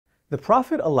The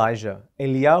prophet Elijah,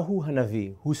 Eliyahu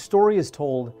Hanavi, whose story is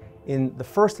told in the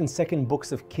first and second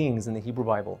books of Kings in the Hebrew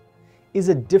Bible, is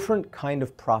a different kind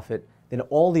of prophet than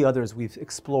all the others we've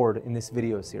explored in this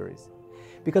video series.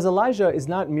 Because Elijah is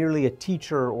not merely a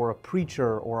teacher or a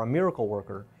preacher or a miracle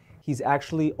worker, he's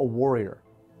actually a warrior.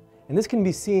 And this can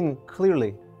be seen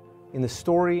clearly in the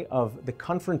story of the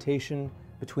confrontation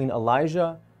between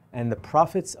Elijah and the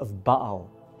prophets of Baal.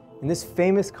 In this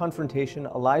famous confrontation,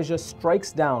 Elijah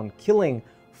strikes down, killing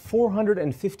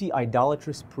 450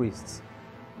 idolatrous priests.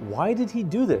 Why did he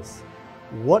do this?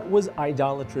 What was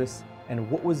idolatrous and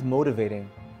what was motivating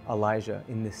Elijah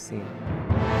in this scene?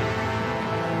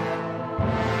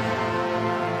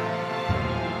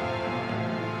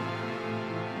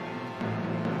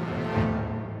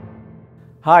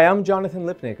 Hi, I'm Jonathan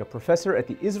Lipnick, a professor at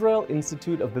the Israel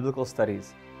Institute of Biblical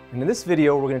Studies. And in this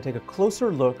video, we're going to take a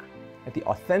closer look at the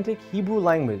authentic Hebrew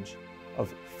language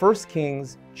of 1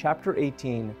 Kings chapter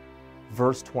 18,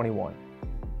 verse 21.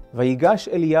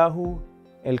 Vayigash Eliyahu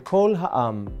el kol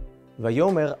ha'am,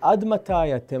 vayomer ad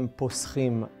matai atem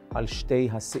poschim al shtei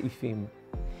haseifim,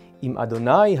 im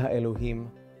Adonai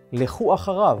ha'elohim lechu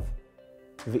acharav,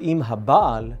 ve'im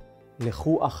ha'Baal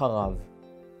lechu acharav,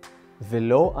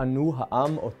 ve'lo anu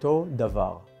ha'am oto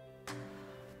davar.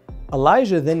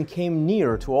 Elijah then came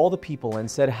near to all the people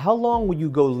and said, "How long will you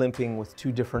go limping with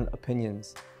two different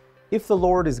opinions? If the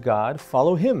Lord is God,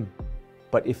 follow him.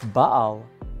 But if Baal,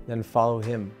 then follow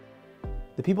him."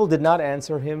 The people did not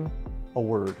answer him a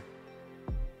word.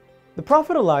 The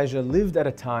prophet Elijah lived at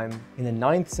a time in the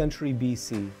 9th century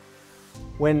BC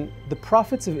when the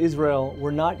prophets of Israel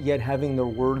were not yet having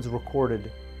their words recorded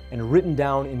and written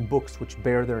down in books which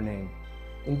bear their name.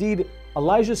 Indeed,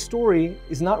 Elijah's story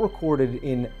is not recorded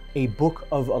in a book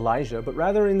of Elijah, but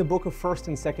rather in the book of 1st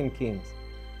and 2nd Kings.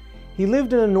 He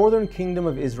lived in the northern kingdom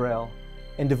of Israel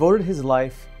and devoted his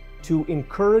life to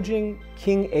encouraging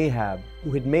King Ahab,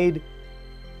 who had made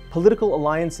political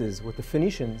alliances with the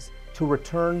Phoenicians, to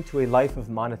return to a life of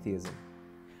monotheism,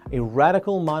 a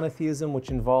radical monotheism which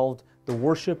involved the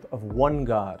worship of one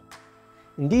God.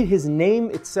 Indeed, his name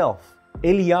itself,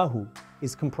 Eliyahu,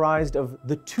 is comprised of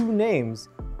the two names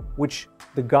which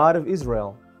the God of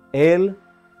Israel, El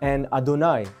and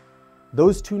Adonai,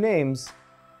 those two names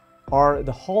are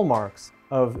the hallmarks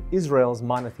of Israel's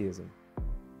monotheism.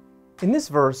 In this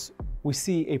verse, we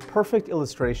see a perfect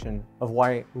illustration of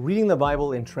why reading the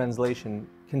Bible in translation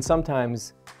can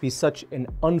sometimes be such an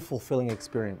unfulfilling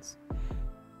experience.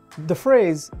 The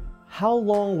phrase, "How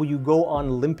long will you go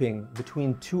on limping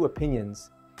between two opinions?"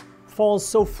 falls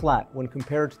so flat when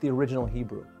compared to the original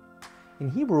Hebrew. In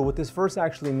Hebrew, what this verse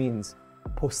actually means,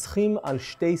 poschim al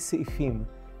shtei seifim,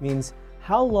 means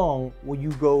how long will you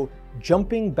go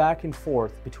jumping back and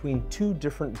forth between two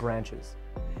different branches?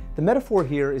 The metaphor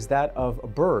here is that of a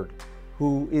bird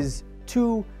who is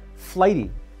too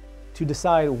flighty to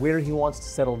decide where he wants to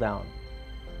settle down.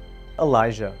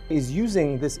 Elijah is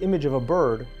using this image of a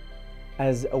bird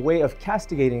as a way of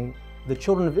castigating the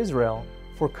children of Israel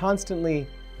for constantly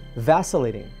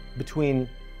vacillating between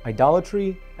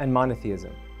idolatry and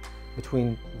monotheism,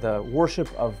 between the worship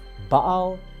of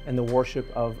Baal and the worship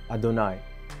of Adonai.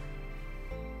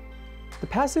 The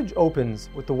passage opens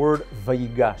with the word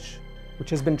vayigash, which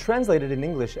has been translated in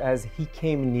English as "he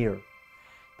came near."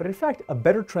 But in fact, a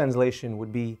better translation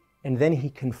would be, "and then he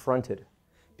confronted."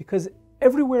 Because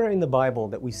everywhere in the Bible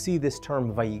that we see this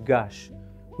term vayigash,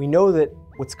 we know that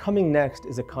what's coming next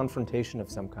is a confrontation of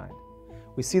some kind.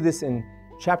 We see this in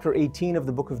chapter 18 of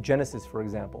the book of Genesis, for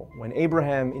example, when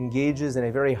Abraham engages in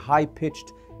a very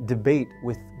high-pitched debate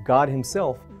with God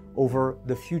himself over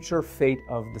the future fate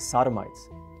of the Sodomites.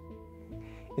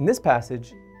 In this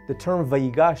passage, the term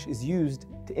vayigash is used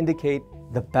to indicate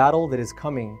the battle that is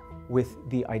coming with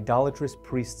the idolatrous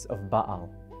priests of Baal.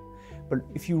 But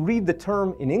if you read the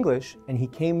term in English, "and he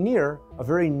came near," a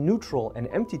very neutral and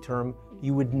empty term,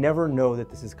 you would never know that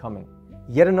this is coming.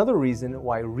 Yet another reason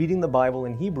why reading the Bible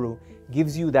in Hebrew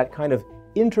gives you that kind of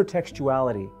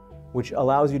intertextuality, which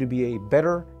allows you to be a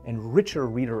better and richer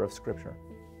reader of Scripture.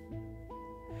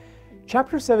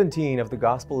 Chapter 17 of the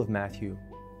Gospel of Matthew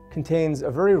contains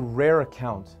a very rare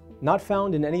account, not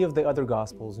found in any of the other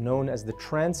Gospels, known as the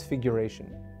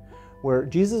Transfiguration, where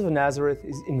Jesus of Nazareth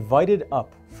is invited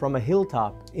up from a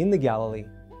hilltop in the Galilee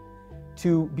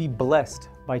to be blessed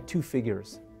by two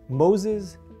figures,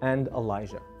 Moses and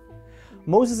Elijah.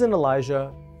 Moses and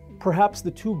Elijah, perhaps the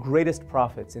two greatest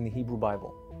prophets in the Hebrew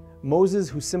Bible. Moses,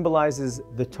 who symbolizes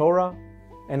the Torah,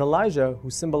 and Elijah, who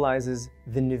symbolizes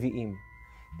the Nevi'im.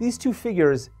 These two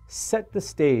figures set the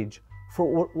stage for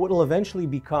what will eventually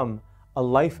become a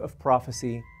life of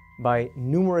prophecy by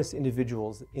numerous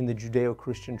individuals in the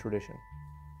Judeo-Christian tradition.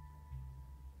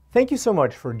 Thank you so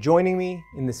much for joining me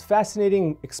in this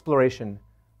fascinating exploration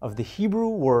of the Hebrew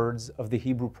words of the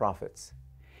Hebrew prophets.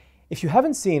 If you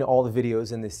haven't seen all the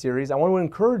videos in this series, I want to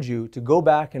encourage you to go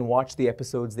back and watch the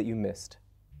episodes that you missed.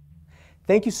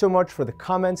 Thank you so much for the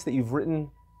comments that you've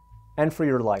written and for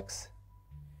your likes.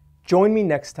 Join me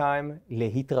next time.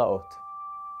 Lehitraot.